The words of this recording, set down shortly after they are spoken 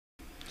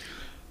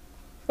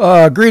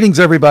Greetings,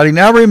 everybody.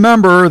 Now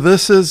remember,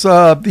 these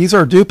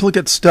are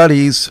duplicate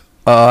studies.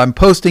 I'm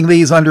posting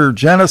these under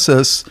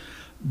Genesis,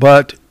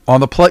 but on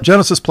the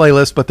Genesis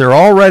playlist, but they're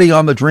already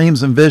on the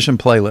Dreams and Vision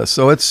playlist.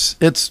 So it's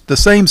the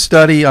same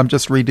study. I'm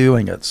just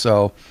redoing it.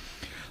 So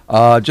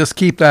just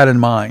keep that in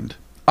mind.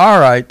 All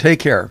right,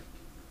 take care.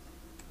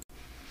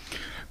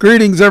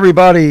 Greetings,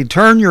 everybody.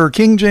 Turn your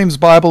King James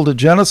Bible to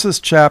Genesis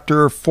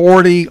chapter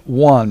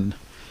 41.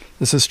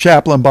 This is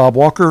Chaplain Bob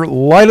Walker,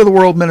 Light of the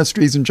World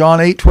Ministries. In John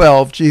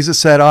 8:12, Jesus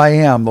said, I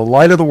am the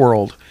light of the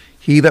world.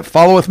 He that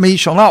followeth me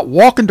shall not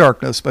walk in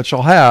darkness, but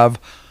shall have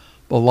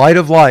the light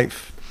of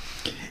life.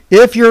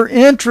 If you're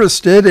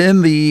interested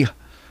in the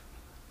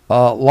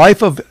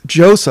life of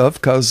Joseph,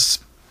 because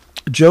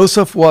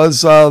Joseph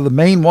was the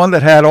main one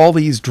that had all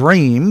these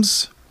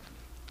dreams,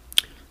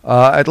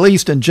 at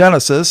least in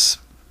Genesis,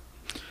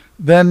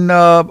 then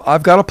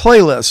I've got a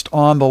playlist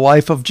on the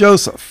life of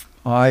Joseph.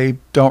 I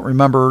don't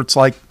remember, it's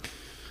like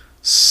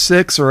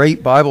 6 or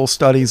 8 Bible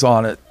studies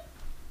on it.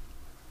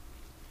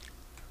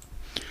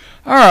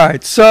 All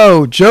right,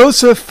 so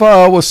Joseph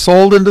was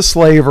sold into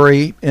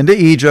slavery into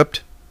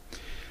Egypt.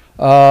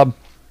 And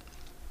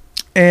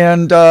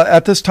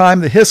at this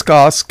time, the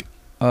Hyksos,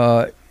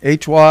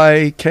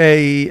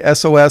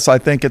 Hyksos, I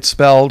think it's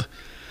spelled,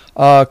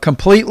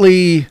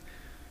 completely,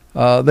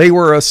 they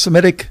were a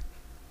Semitic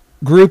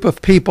group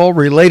of people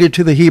related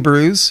to the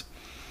Hebrews.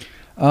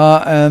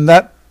 And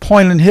that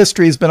point in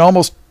history has been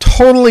almost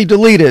totally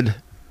deleted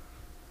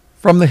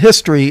from the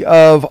history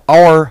of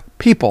our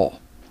people.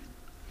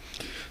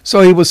 So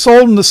he was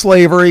sold into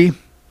slavery.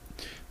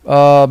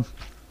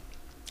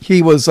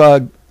 He was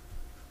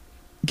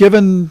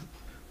given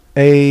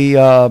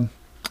a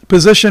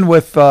position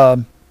with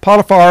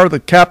Potiphar,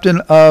 the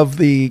captain of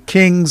the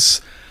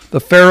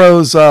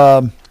Pharaoh's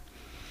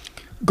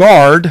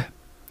guard.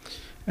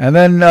 And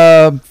then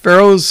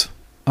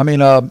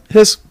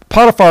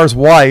Potiphar's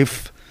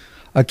wife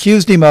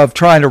accused him of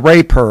trying to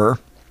rape her.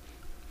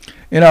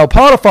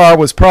 Potiphar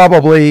was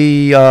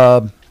probably,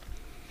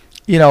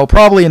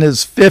 probably in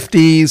his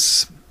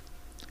 50s.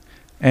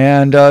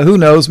 And who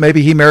knows,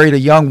 maybe he married a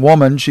young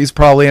woman. She's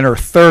probably in her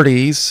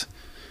 30s.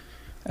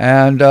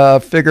 And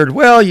figured,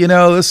 well,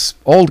 this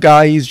old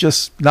guy, he's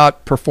just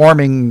not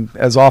performing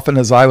as often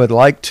as I would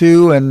like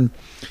to. And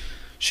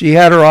she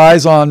had her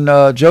eyes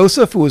on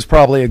Joseph, who was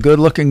probably a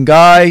good-looking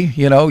guy,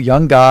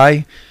 young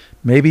guy.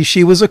 Maybe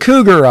she was a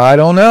cougar, I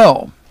don't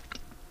know.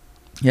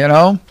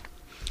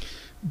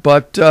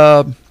 But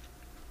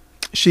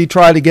she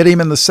tried to get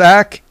him in the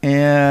sack,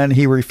 and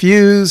he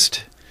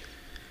refused.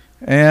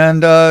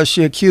 And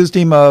she accused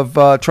him of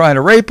trying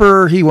to rape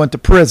her. He went to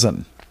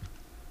prison.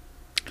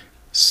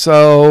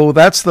 So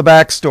that's the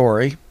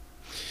backstory.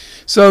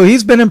 So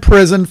he's been in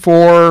prison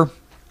for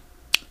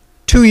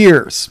 2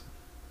 years.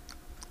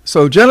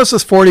 So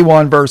Genesis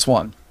 41, verse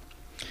 1.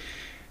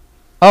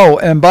 Oh,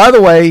 and by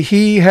the way,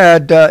 he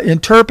had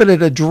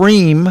interpreted a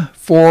dream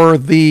for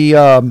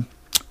the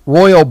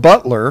royal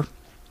butler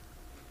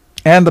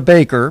and the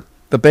baker.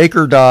 The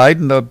baker died,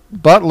 and the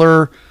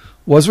butler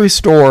was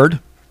restored.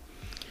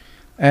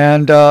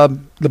 And the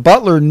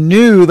butler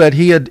knew that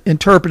he had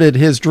interpreted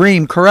his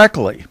dream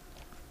correctly.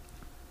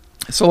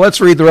 So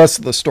let's read the rest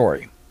of the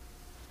story.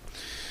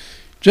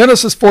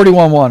 Genesis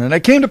 41:1. And it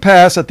came to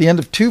pass at the end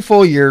of 2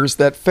 full years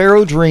that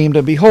Pharaoh dreamed,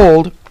 and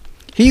behold,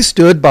 he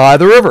stood by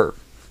the river.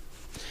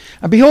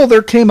 And behold,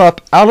 there came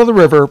up out of the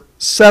river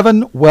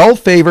 7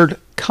 well-favored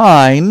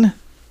kine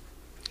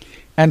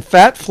and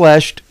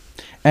fat-fleshed,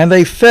 and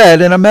they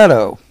fed in a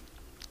meadow.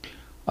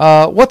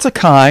 What's a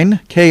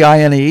kine?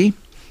 K-I-N-E.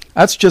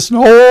 That's just an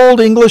old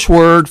English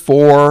word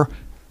for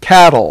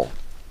cattle.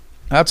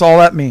 That's all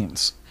that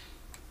means.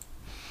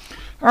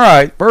 All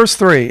right, verse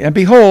 3. And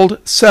behold,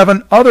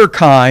 7 other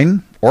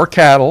kine, or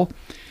cattle,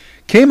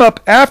 came up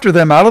after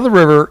them out of the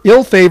river,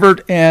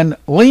 ill-favored and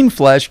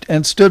leanfleshed,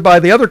 and stood by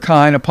the other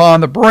kine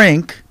upon the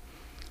brink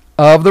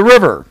of the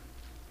river.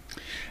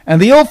 And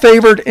the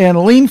ill-favored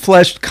and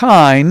lean-fleshed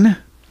kine,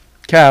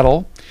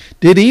 cattle,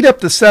 did eat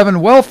up the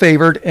 7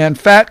 well-favored and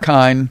fat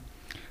kine.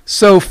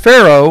 So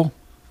Pharaoh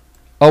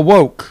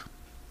awoke.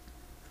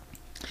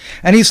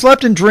 And he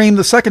slept and dreamed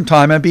the second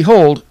time, and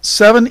behold,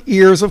 7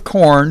 ears of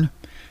corn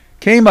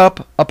came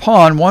up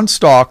upon one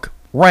stalk,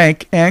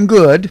 rank and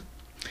good.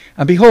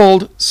 And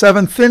behold,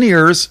 7 thin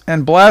ears,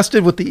 and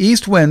blasted with the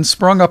east wind,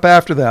 sprung up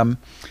after them.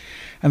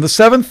 And the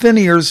 7 thin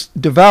ears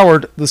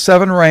devoured the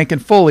 7 rank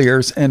and full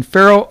ears. And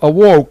Pharaoh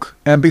awoke,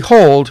 and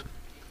behold,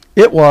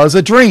 it was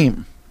a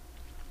dream.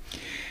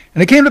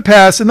 And it came to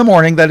pass in the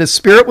morning that his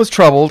spirit was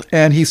troubled,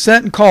 and he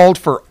sent and called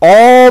for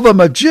all the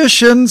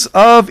magicians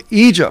of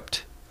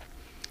Egypt,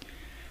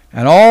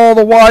 and all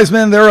the wise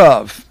men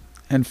thereof.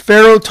 And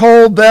Pharaoh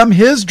told them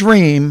his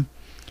dream,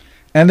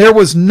 and there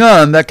was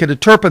none that could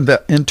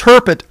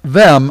interpret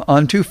them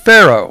unto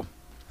Pharaoh.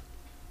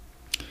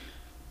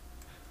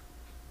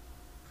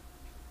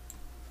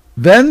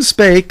 Then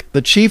spake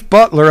the chief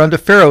butler unto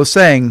Pharaoh,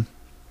 saying,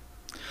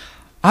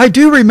 I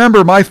do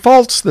remember my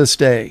faults this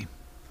day.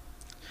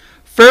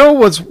 Pharaoh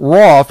was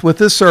wroth with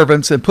his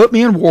servants and put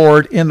me in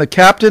ward in the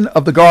captain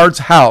of the guard's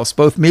house,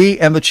 both me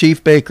and the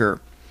chief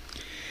baker.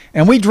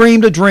 And we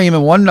dreamed a dream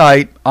in one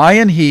night, I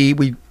and he,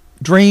 we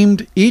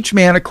dreamed each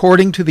man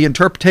according to the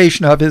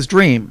interpretation of his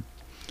dream.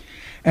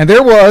 And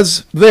there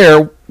was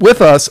there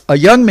with us a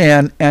young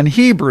man, an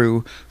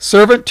Hebrew,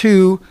 servant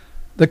to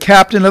the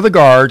captain of the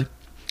guard,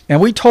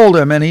 and we told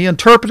him, and he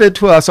interpreted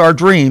to us our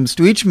dreams,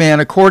 to each man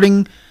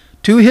according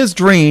to his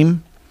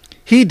dream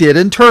he did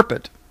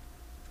interpret.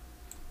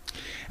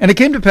 And it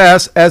came to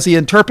pass, as he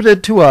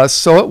interpreted to us,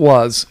 so it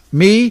was.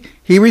 Me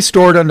he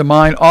restored unto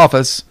mine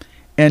office,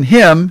 and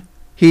him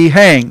he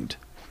hanged.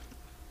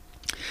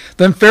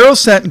 Then Pharaoh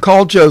sent and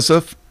called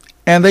Joseph,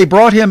 and they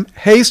brought him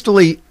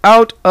hastily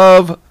out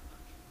of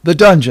the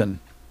dungeon.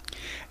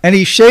 And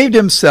he shaved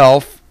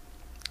himself,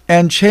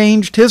 and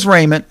changed his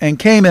raiment, and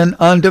came in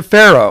unto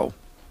Pharaoh.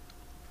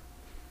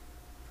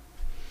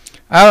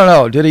 I don't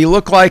know, did he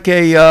look like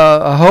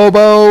a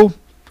hobo,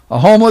 a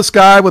homeless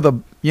guy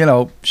with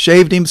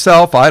shaved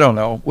himself? I don't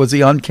know. Was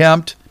he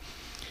unkempt?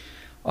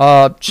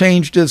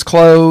 Changed his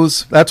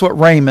clothes. That's what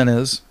raiment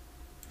is.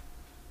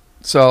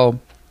 So,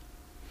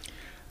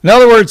 in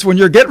other words, when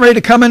you're getting ready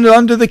to come in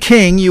under the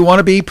king, you want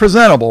to be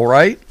presentable,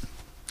 right?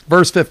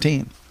 Verse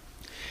 15.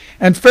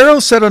 And Pharaoh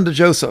said unto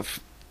Joseph,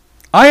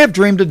 I have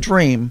dreamed a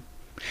dream,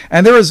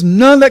 and there is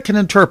none that can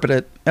interpret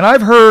it, and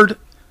I've heard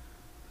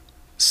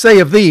say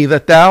of thee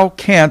that thou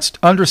canst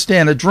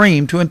understand a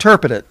dream to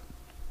interpret it.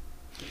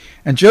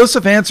 And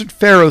Joseph answered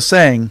Pharaoh,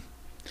 saying,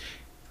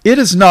 It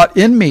is not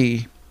in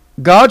me.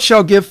 God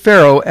shall give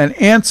Pharaoh an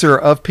answer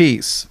of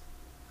peace.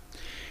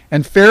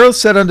 And Pharaoh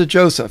said unto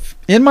Joseph,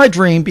 In my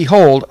dream,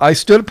 behold, I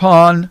stood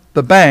upon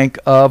the bank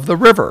of the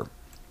river.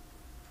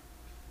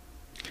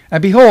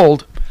 And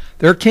behold,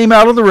 there came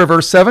out of the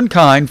river 7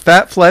 kine,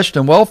 fat-fleshed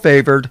and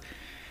well-favoured,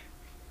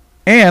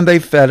 and they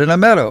fed in a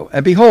meadow.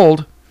 And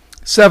behold,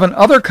 7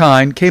 other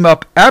kine came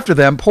up after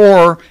them,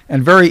 poor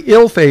and very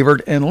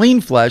ill-favoured and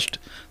lean-fleshed,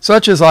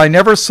 such as I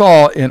never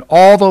saw in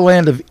all the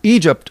land of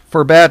Egypt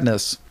for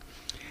badness.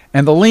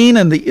 And the lean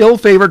and the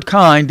ill-favoured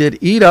kine did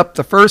eat up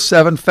the first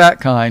 7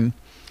 fat kine,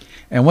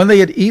 and when they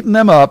had eaten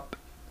them up,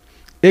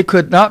 it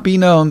could not be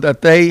known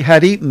that they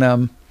had eaten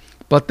them,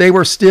 but they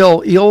were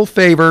still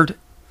ill-favoured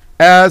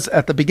as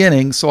at the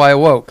beginning, so I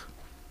awoke.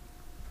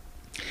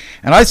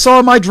 And I saw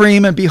in my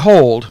dream, and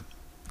behold,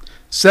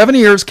 7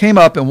 ears came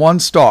up in one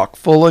stalk,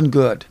 full and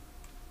good.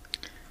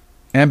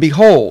 And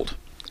behold,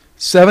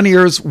 7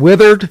 ears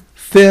withered,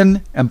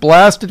 thin, and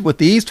blasted with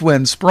the east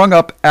wind sprung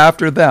up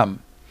after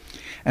them.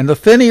 And the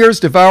thin ears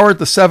devoured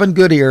the 7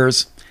 good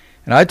ears.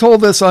 And I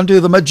told this unto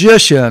the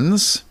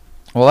magicians.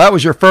 Well, that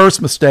was your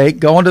first mistake,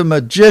 going to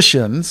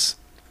magicians.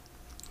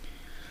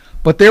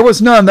 But there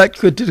was none that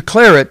could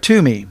declare it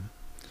to me.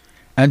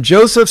 And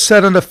Joseph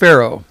said unto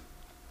Pharaoh,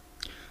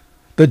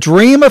 The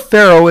dream of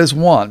Pharaoh is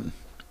one.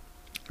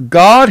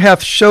 God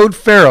hath showed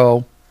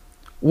Pharaoh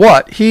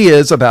what he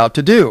is about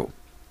to do.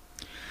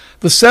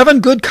 The 7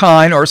 good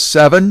kine are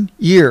 7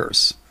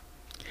 years,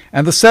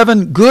 and the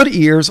 7 good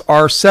ears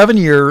are 7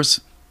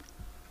 years.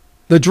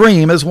 The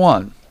dream is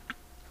one.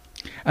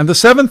 And the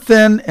 7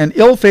 thin and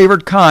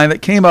ill-favoured kine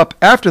that came up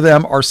after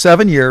them are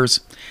 7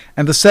 years,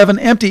 and the 7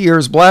 empty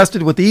ears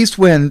blasted with the east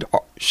wind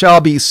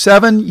shall be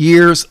 7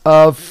 years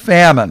of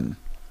famine.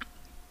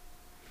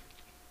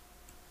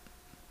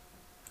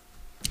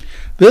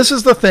 This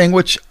is the thing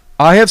which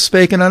I have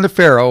spoken unto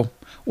Pharaoh,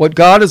 what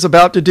God is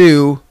about to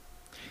do,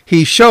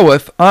 he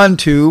showeth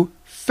unto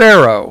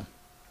Pharaoh.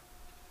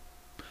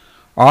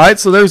 All right,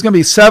 so there's going to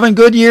be 7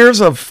 good years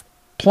of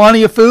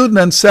plenty of food, and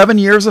then 7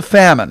 years of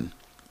famine.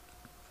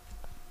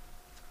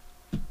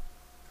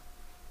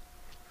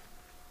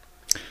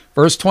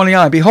 Verse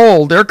 29,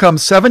 Behold, there come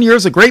 7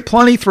 years of great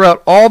plenty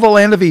throughout all the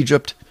land of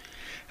Egypt,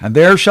 and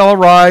there shall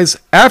arise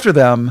after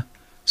them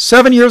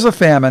 7 years of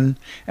famine,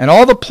 and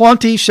all the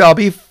plenty shall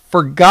be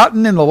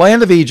forgotten in the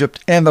land of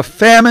Egypt, and the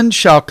famine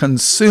shall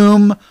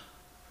consume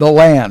the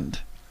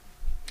land.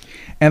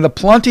 And the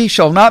plenty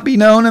shall not be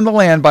known in the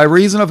land by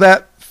reason of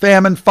that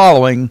famine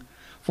following,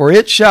 for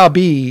it shall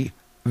be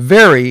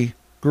very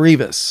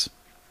grievous.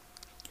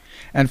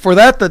 And for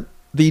that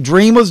the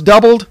dream was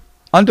doubled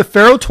unto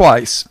Pharaoh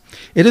twice.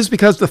 It is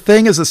because the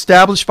thing is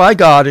established by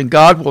God, and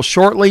God will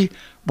shortly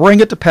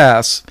bring it to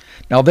pass.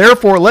 Now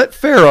therefore let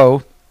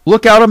Pharaoh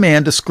look out a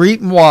man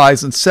discreet and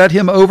wise, and set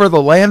him over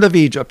the land of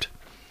Egypt.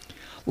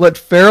 Let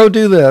Pharaoh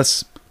do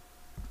this.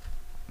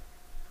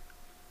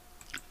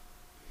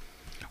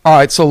 All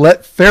right, so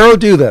let Pharaoh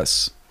do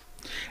this.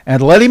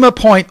 And let him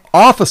appoint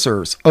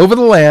officers over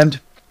the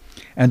land,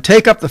 and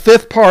take up the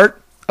 5th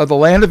part of the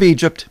land of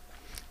Egypt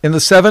in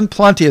the 7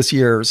 plenteous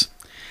years,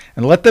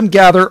 and let them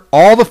gather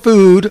all the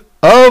food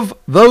of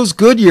those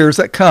good years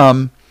that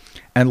come,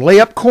 and lay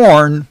up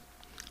corn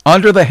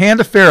under the hand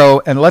of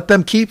Pharaoh, and let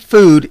them keep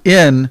food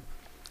in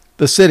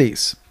the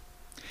cities.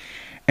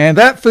 And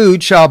that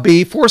food shall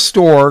be for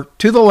store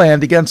to the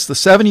land against the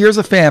 7 years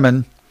of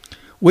famine,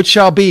 which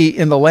shall be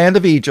in the land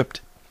of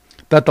Egypt,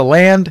 that the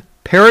land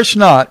perish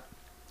not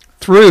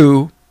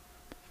through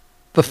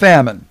the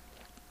famine.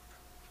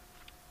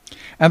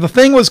 And the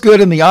thing was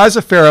good in the eyes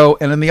of Pharaoh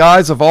and in the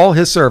eyes of all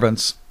his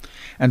servants.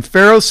 And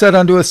Pharaoh said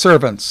unto his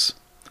servants,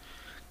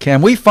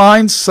 Can we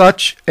find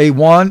such a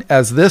one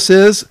as this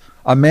is,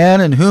 a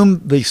man in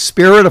whom the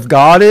Spirit of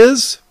God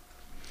is?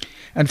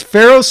 And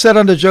Pharaoh said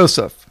unto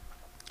Joseph,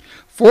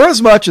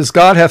 Forasmuch as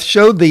God hath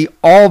showed thee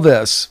all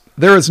this,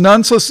 there is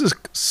none so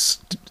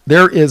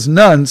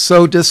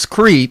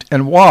discreet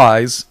and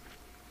wise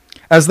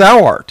as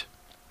thou art.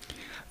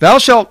 Thou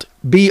shalt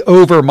be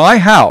over my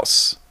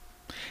house,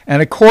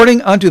 and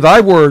according unto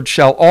thy word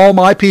shall all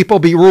my people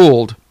be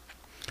ruled.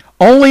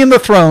 Only in the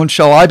throne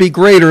shall I be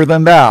greater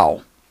than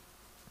thou.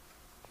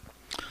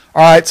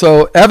 All right,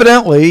 so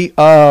evidently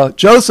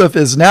Joseph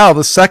is now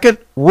the second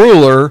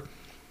ruler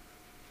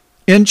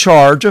in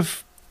charge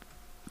of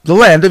the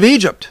land of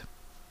Egypt.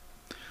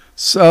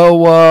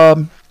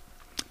 So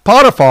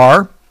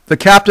Potiphar, the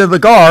captain of the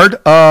guard,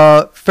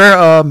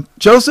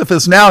 Joseph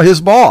is now his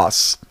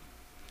boss.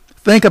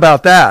 Think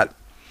about that.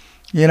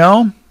 You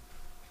know,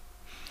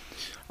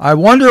 I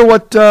wonder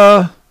what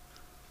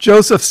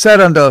Joseph said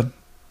unto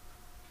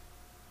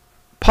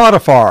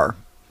Potiphar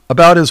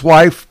about his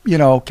wife,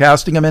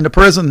 casting him into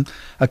prison,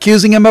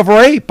 accusing him of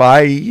rape.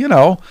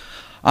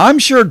 I'm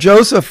sure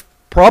Joseph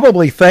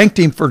probably thanked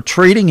him for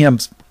treating him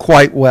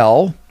quite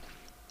well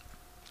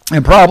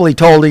and probably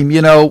told him,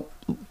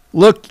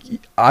 look,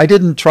 I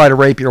didn't try to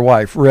rape your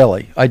wife,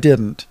 really. I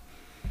didn't,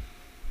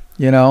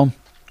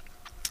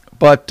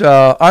 But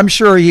I'm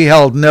sure he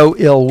held no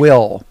ill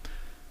will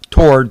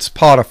towards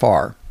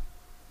Potiphar.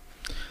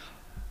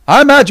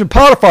 I imagine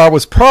Potiphar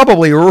was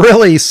probably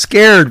really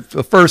scared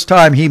the first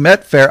time he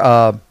met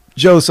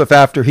Joseph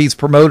after he's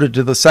promoted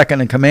to the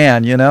second in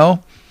command,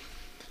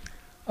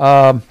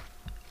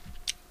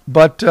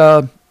 But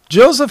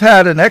Joseph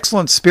had an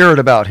excellent spirit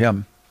about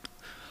him,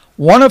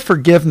 one of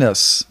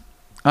forgiveness.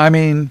 I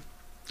mean,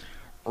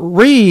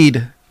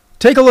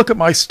 take a look at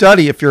my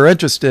study if you're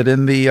interested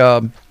in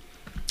the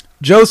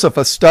Joseph,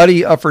 A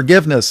Study of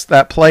Forgiveness,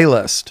 that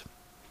playlist.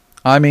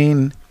 I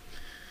mean,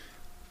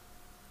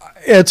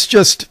 it's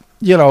just,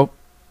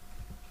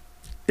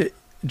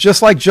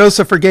 just like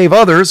Joseph forgave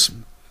others,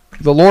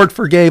 the Lord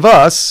forgave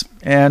us,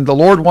 and the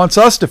Lord wants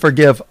us to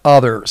forgive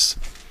others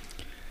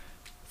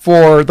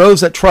for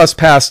those that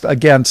trespassed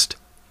against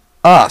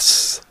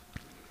us.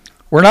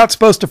 We're not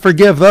supposed to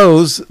forgive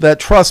those that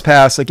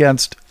trespass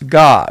against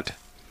God.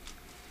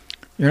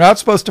 You're not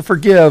supposed to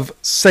forgive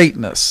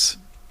Satanists.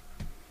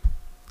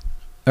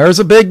 There's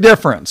a big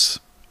difference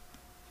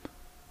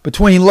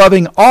between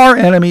loving our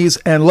enemies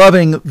and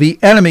loving the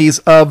enemies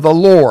of the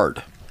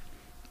Lord.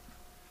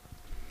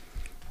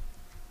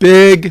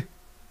 Big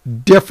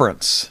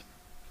difference.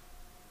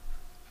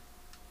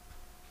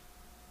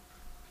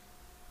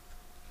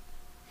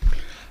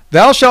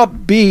 Thou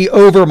shalt be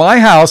over my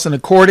house, and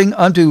according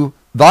unto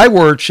thy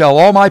word shall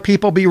all my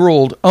people be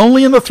ruled.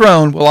 Only in the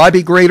throne will I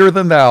be greater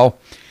than thou.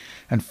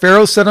 And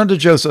Pharaoh said unto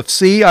Joseph,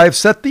 See, I have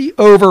set thee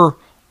over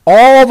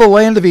all the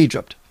land of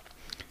Egypt.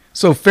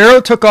 So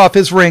Pharaoh took off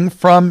his ring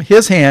from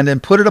his hand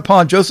and put it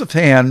upon Joseph's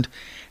hand,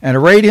 and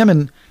arrayed him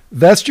in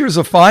vestures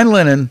of fine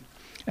linen,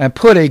 and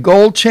put a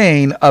gold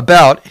chain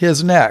about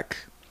his neck.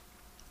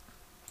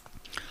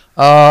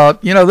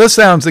 This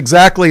sounds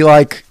exactly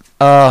like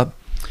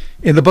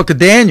in the book of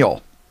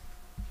Daniel,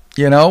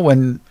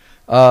 when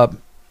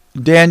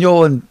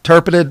Daniel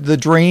interpreted the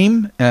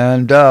dream,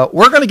 and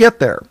we're going to get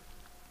there.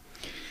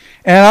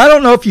 And I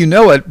don't know if you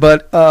know it,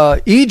 but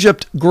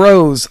Egypt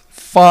grows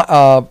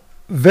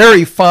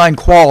very fine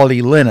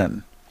quality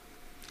linen.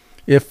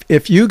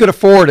 If you could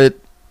afford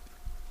it,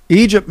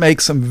 Egypt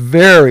makes some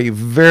very,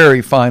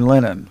 very fine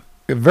linen.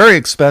 Very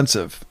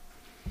expensive.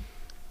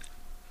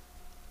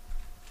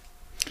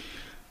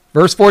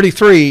 Verse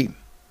 43,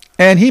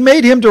 And he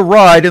made him to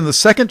ride in the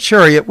second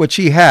chariot which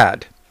he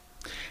had.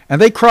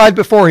 And they cried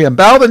before him,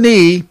 Bow the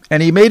knee,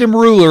 and he made him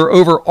ruler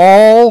over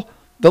all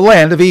the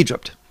land of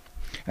Egypt.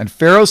 And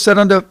Pharaoh said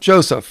unto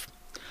Joseph,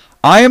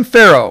 I am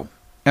Pharaoh,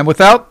 and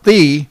without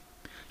thee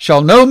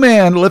shall no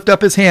man lift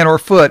up his hand or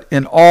foot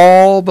in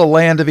all the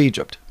land of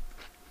Egypt.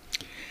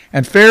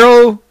 And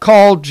Pharaoh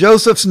called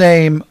Joseph's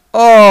name,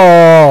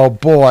 oh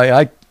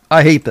boy,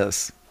 I hate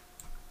this,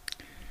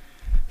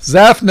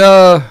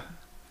 Zaphnath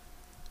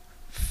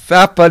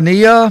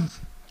Phaneah,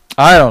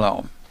 I don't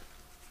know.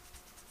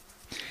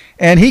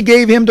 And he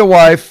gave him to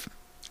wife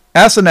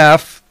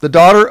Asenath, the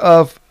daughter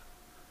of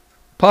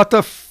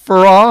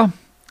Potiphar,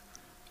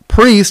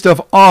 priest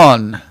of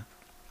On.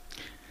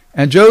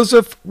 And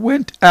Joseph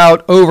went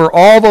out over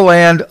all the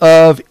land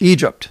of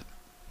Egypt.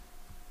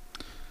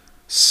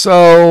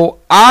 So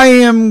I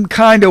am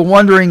kind of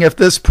wondering if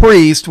this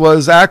priest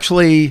was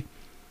actually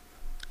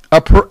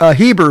a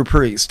Hebrew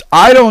priest.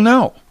 I don't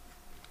know.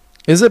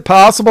 Is it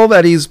possible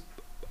that he's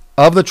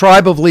of the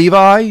tribe of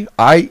Levi?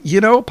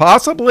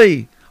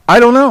 Possibly. I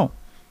don't know.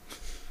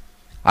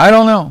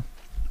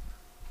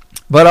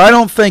 But I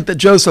don't think that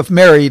Joseph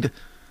married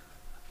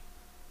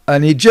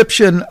an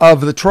Egyptian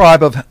of the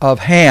tribe of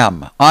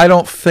Ham. I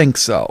don't think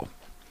so.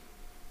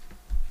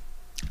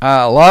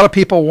 A lot of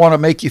people want to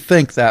make you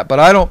think that, but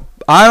I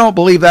don't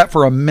believe that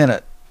for a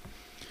minute.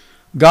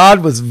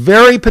 God was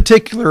very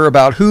particular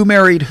about who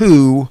married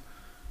who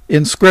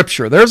in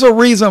Scripture. There's a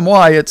reason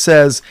why it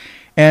says,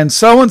 and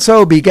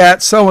so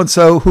begat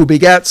so-and-so, who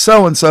begat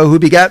so-and-so, who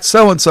begat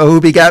so-and-so,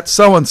 who begat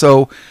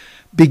so-and-so,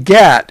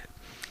 begat.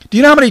 Do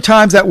you know how many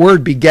times that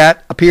word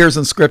begat appears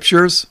in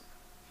Scriptures?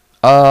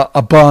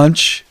 A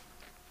bunch.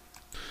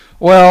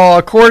 Well,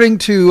 according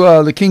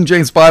to the King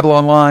James Bible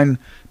Online,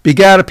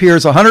 begat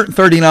appears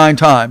 139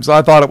 times.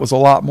 I thought it was a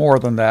lot more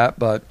than that,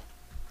 but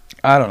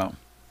I don't know.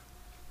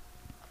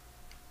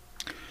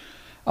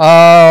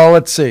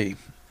 Let's see.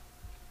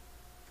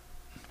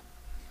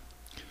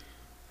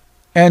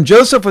 And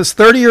Joseph was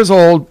 30 years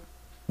old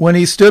when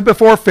he stood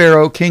before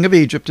Pharaoh, king of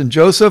Egypt. And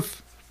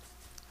Joseph,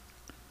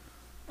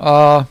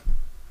 I'm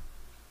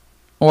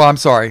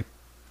sorry.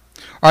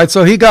 All right,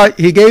 so he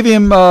gave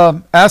him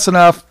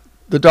Asenath,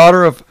 the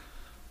daughter of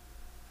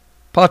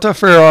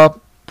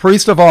Pharaoh,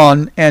 priest of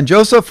On, and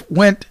Joseph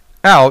went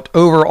out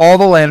over all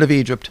the land of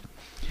Egypt.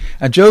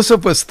 And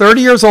Joseph was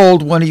 30 years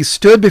old when he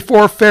stood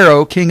before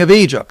Pharaoh, king of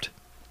Egypt.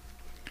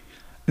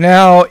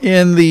 Now,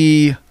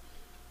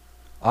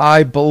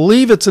 I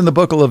believe it's in the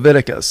book of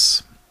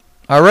Leviticus.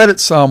 I read it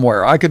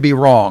somewhere. I could be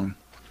wrong.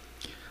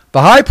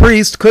 The high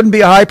priest couldn't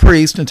be a high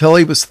priest until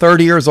he was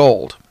 30 years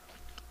old.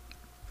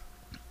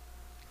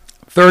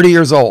 30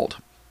 years old.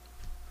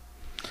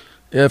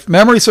 If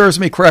memory serves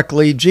me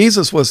correctly,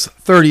 Jesus was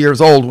 30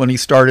 years old when he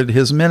started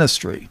his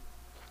ministry.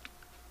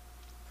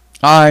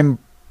 I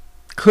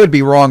could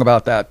be wrong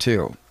about that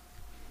too.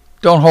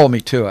 Don't hold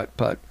me to it,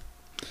 but...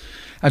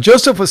 And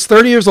Joseph was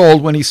 30 years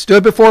old when he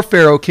stood before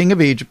Pharaoh, king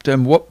of Egypt,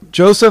 and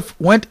Joseph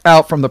went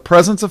out from the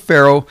presence of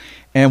Pharaoh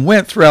and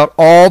went throughout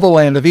all the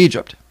land of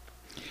Egypt.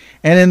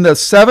 And in the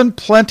 7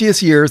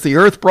 plenteous years the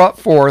earth brought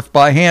forth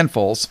by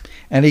handfuls,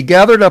 and he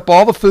gathered up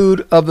all the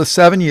food of the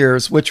 7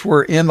 years which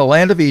were in the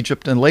land of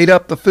Egypt, and laid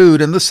up the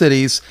food in the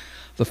cities,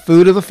 the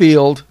food of the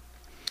field,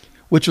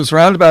 which was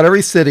round about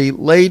every city,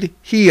 laid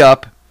he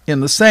up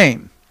in the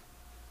same.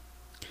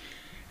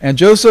 And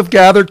Joseph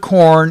gathered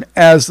corn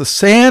as the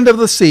sand of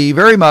the sea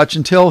very much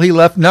until he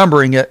left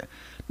numbering,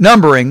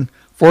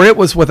 for it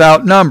was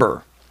without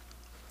number.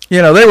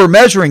 They were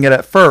measuring it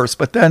at first,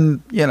 but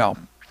then, Now,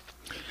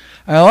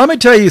 let me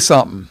tell you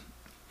something.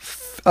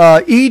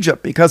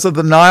 Egypt, because of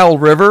the Nile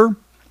River,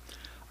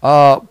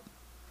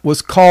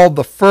 was called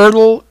the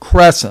Fertile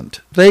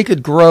Crescent. They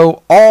could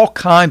grow all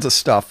kinds of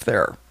stuff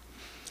there.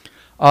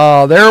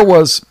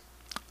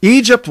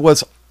 Egypt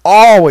was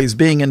always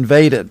being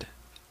invaded,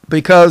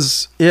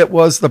 because it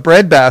was the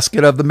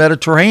breadbasket of the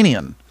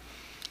Mediterranean.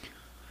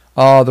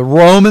 The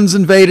Romans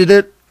invaded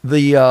it.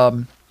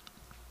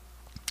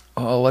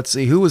 Let's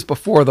see, who was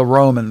before the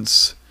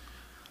Romans?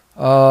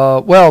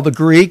 The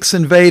Greeks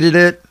invaded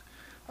it.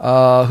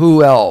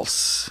 Who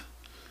else?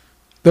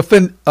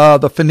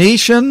 The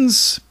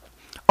Phoenicians.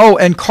 Oh,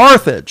 and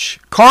Carthage.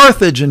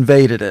 Carthage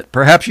invaded it.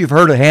 Perhaps you've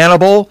heard of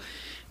Hannibal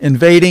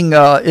invading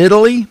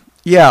Italy.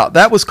 Yeah,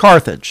 that was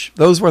Carthage.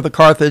 Those were the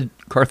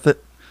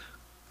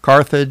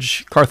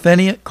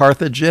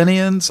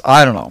Carthaginians,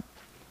 I don't know.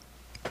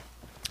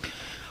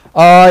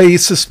 I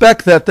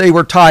suspect that they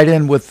were tied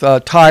in with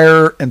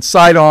Tyre and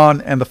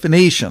Sidon and the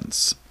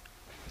Phoenicians.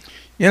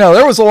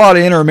 There was a lot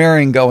of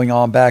intermarrying going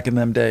on back in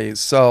them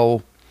days.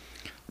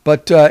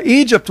 But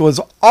Egypt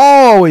was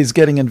always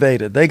getting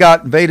invaded. They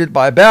got invaded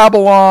by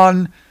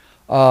Babylon.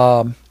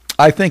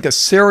 I think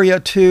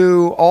Assyria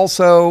too.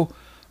 Also,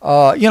 they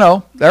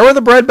were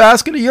the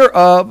breadbasket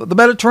of the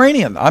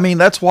Mediterranean. I mean,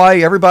 that's why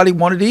everybody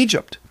wanted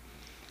Egypt.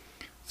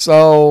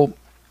 So,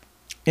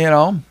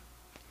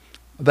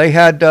 they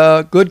had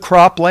good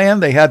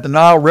cropland. They had the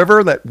Nile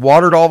River that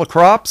watered all the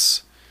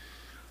crops.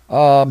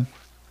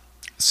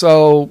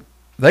 So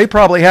they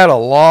probably had a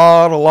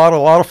lot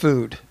of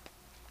food.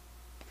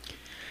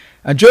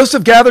 And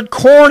Joseph gathered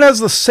corn as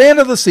the sand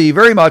of the sea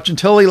very much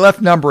until he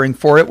left numbering,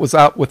 for it was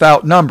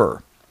without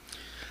number.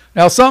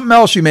 Now, something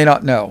else you may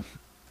not know.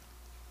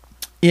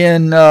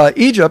 In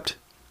Egypt,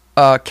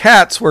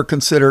 cats were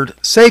considered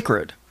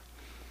sacred.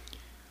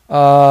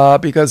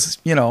 Because,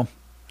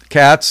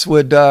 cats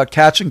would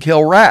catch and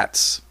kill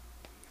rats.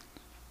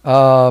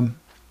 CAT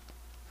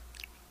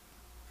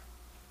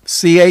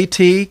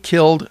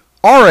killed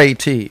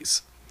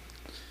RATs.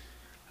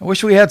 I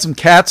wish we had some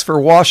cats for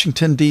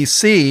Washington,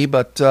 D.C.,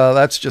 but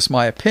that's just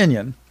my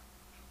opinion.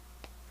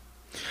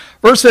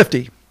 Verse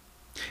 50.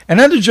 And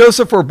unto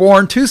Joseph were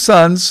born 2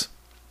 sons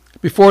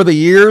before the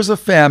years of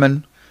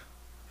famine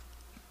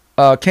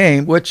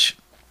came, which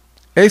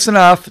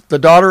Asenath, the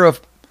daughter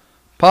of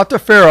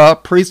Pharaoh,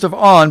 priest of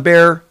On,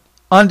 bare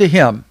unto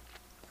him.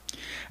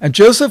 And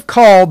Joseph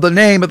called the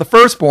name of the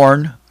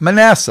firstborn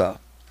Manasseh.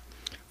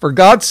 For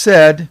God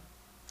said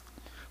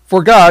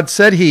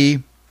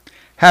he,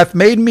 hath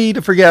made me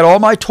to forget all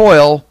my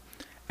toil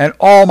and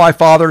all my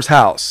father's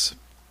house.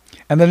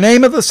 And the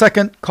name of the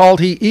second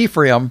called he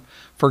Ephraim,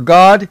 for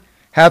God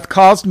hath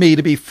caused me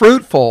to be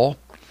fruitful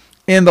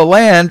in the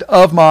land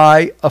of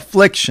my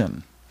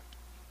affliction.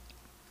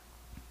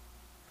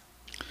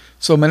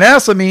 So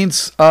Manasseh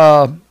means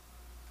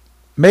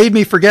made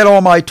me forget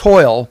all my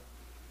toil.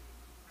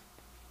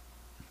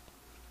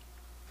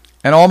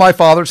 and all my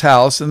father's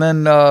house. And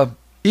then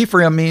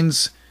Ephraim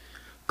means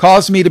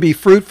cause me to be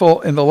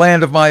fruitful in the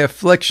land of my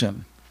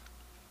affliction.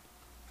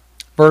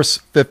 Verse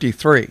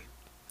 53.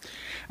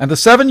 And the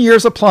 7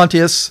 years of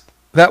plenteous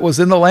that was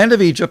in the land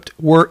of Egypt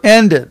were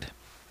ended.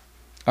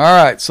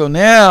 All right, so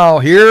now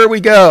here we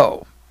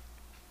go.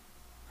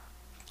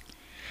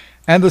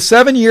 And the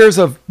 7 years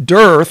of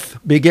dearth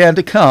began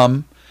to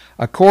come,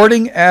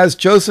 according as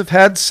Joseph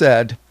had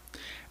said,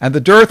 and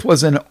the dearth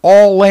was in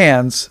all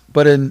lands,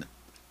 but in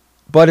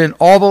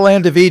all the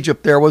land of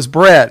Egypt there was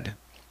bread.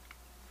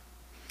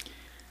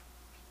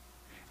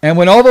 And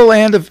when all the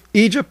land of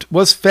Egypt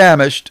was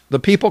famished, the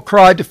people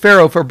cried to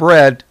Pharaoh for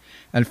bread,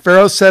 and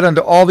Pharaoh said unto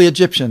all the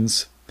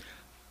Egyptians,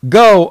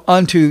 Go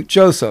unto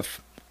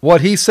Joseph,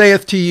 what he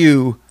saith to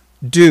you,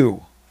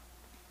 do.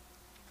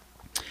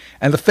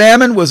 And the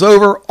famine was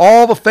over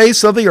all the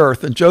face of the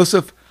earth, and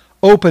Joseph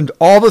opened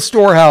all the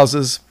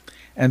storehouses,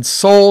 and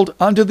sold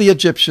unto the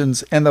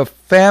Egyptians, and the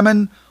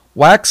famine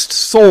waxed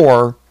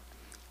sore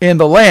in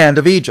the land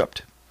of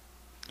Egypt.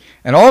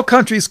 And all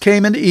countries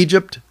came into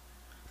Egypt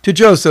to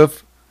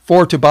Joseph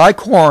for to buy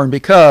corn,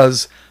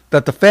 because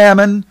that the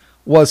famine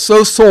was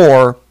so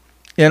sore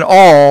in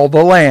all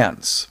the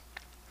lands.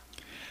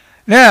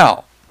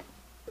 Now,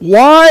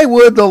 why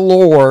would the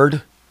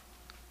Lord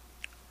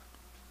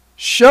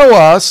show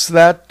us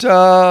that,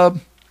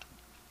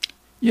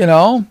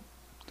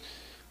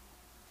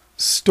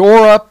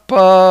 store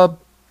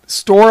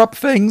up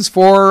things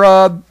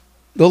for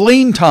the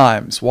lean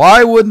times?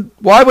 Why would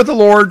the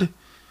Lord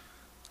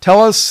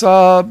tell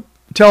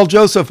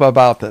Joseph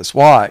about this?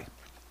 Why?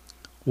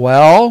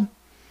 Well,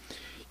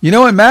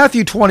 in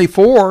Matthew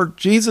 24,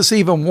 Jesus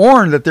even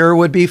warned that there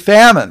would be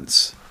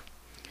famines.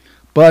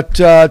 But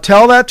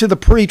tell that to the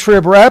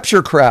pre-trib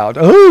rapture crowd.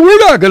 Oh, we're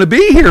not going to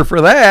be here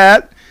for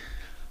that.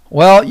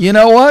 Well, you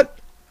know what?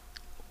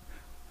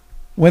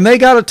 When they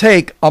got to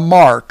take a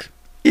mark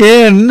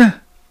in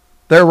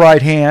their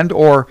right hand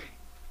or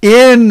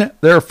in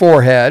their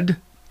forehead,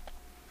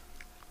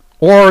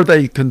 or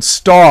they can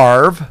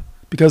starve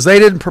because they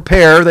didn't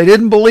prepare, they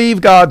didn't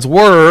believe God's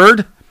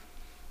word,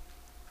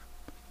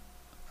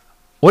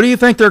 what do you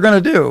think they're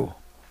going to do?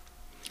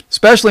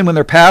 Especially when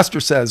their pastor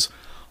says,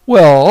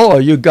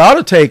 well, you got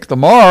to take the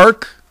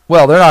mark.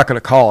 Well, they're not going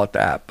to call it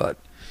that, but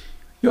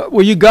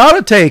you got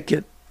to take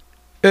it.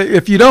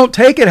 If you don't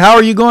take it, how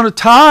are you going to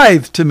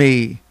tithe to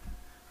me,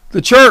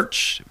 the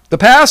church, the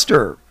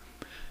pastor?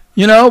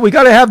 We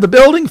got to have the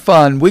building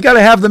fund. We got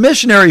to have the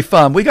missionary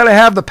fund. We got to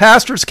have the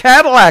pastor's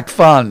Cadillac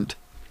fund.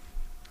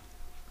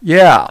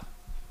 Yeah.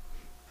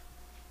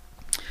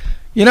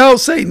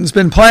 Satan's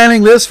been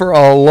planning this for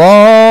a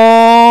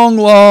long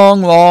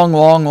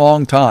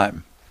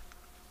time.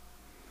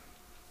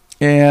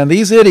 And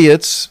these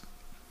idiots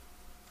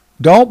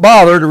don't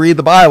bother to read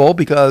the Bible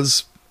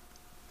because,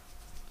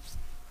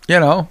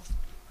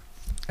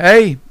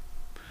 hey,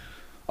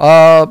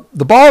 the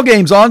ball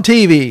game's on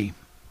TV.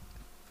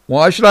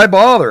 Why should I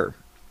bother?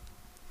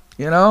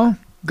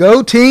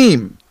 Go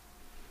team.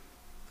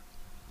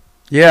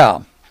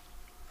 Yeah.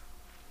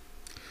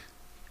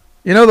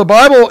 The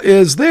Bible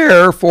is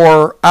there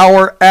for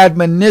our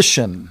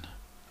admonition,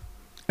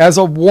 as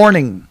a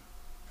warning.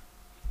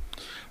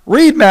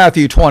 Read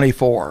Matthew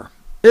 24.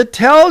 It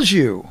tells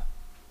you.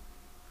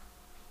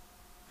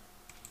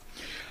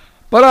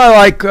 But I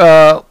like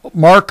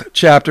Mark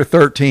chapter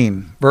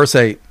 13, verse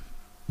 8.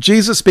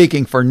 Jesus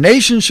speaking, For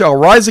nation shall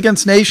rise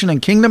against nation,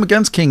 and kingdom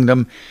against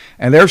kingdom,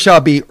 and there shall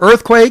be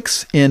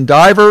earthquakes in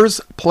divers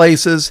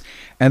places,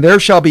 and there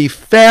shall be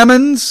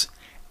famines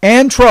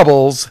and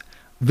troubles.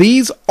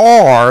 These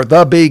are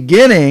the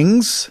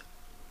beginnings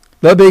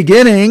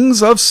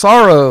of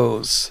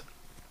sorrows.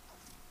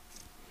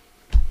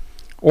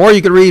 Or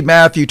you could read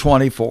Matthew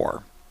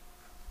 24.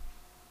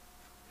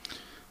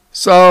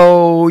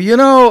 So,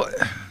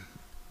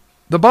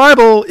 the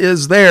Bible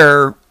is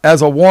there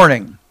as a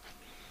warning.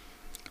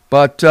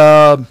 But,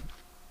 I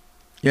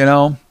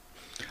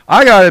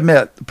got to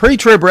admit, the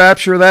pre-trib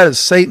rapture, that is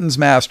Satan's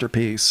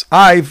masterpiece.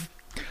 I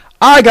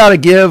got to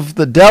give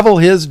the devil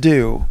his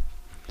due.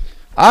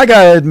 I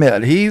got to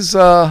admit, he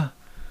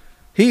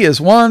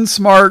is one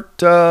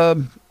smart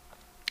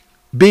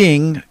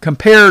being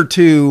compared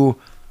to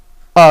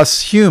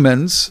us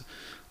humans.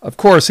 Of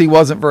course, he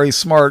wasn't very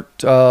smart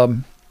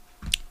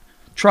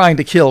trying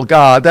to kill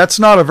God. That's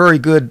not a very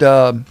good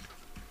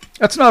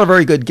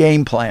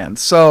game plan.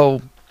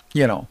 So,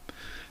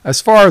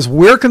 as far as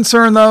we're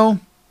concerned, though,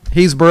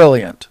 he's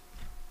brilliant.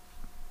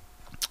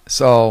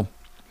 So,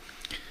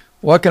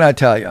 what can I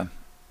tell you?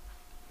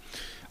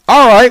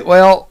 All right,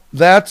 well,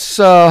 that's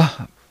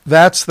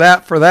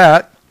that for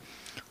that.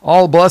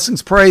 All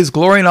blessings, praise,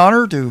 glory, and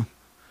honor to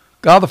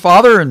God the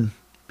Father and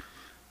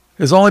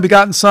His only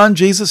begotten Son,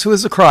 Jesus, who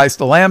is the Christ,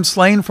 the Lamb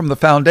slain from the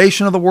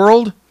foundation of the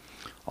world.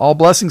 All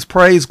blessings,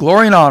 praise,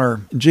 glory, and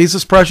honor in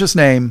Jesus' precious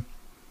name.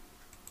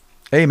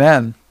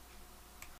 Amen.